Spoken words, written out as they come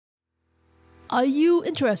Are you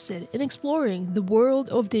interested in exploring the world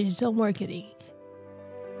of digital marketing?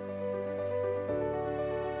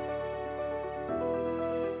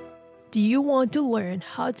 Do you want to learn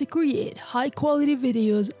how to create high-quality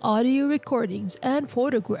videos, audio recordings, and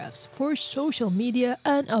photographs for social media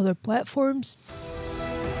and other platforms?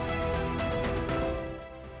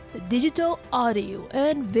 The Digital Audio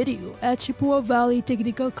and Video at Chippewa Valley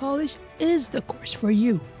Technical College is the course for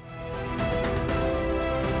you.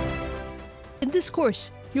 In this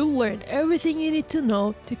course, you'll learn everything you need to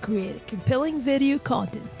know to create compelling video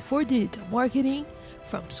content for digital marketing,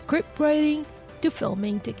 from script writing to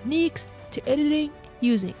filming techniques to editing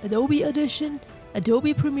using Adobe Audition,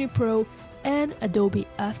 Adobe Premiere Pro, and Adobe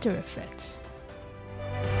After Effects.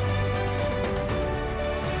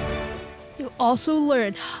 You'll also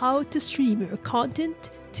learn how to stream your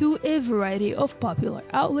content to a variety of popular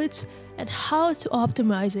outlets and how to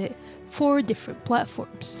optimize it for different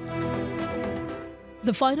platforms.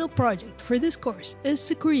 The final project for this course is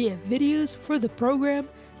to create videos for the program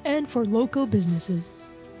and for local businesses.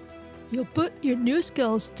 You'll put your new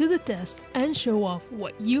skills to the test and show off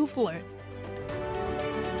what you've learned.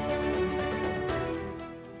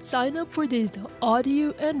 Sign up for digital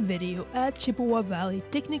audio and video at Chippewa Valley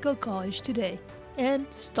Technical College today and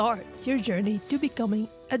start your journey to becoming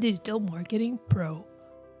a digital marketing pro.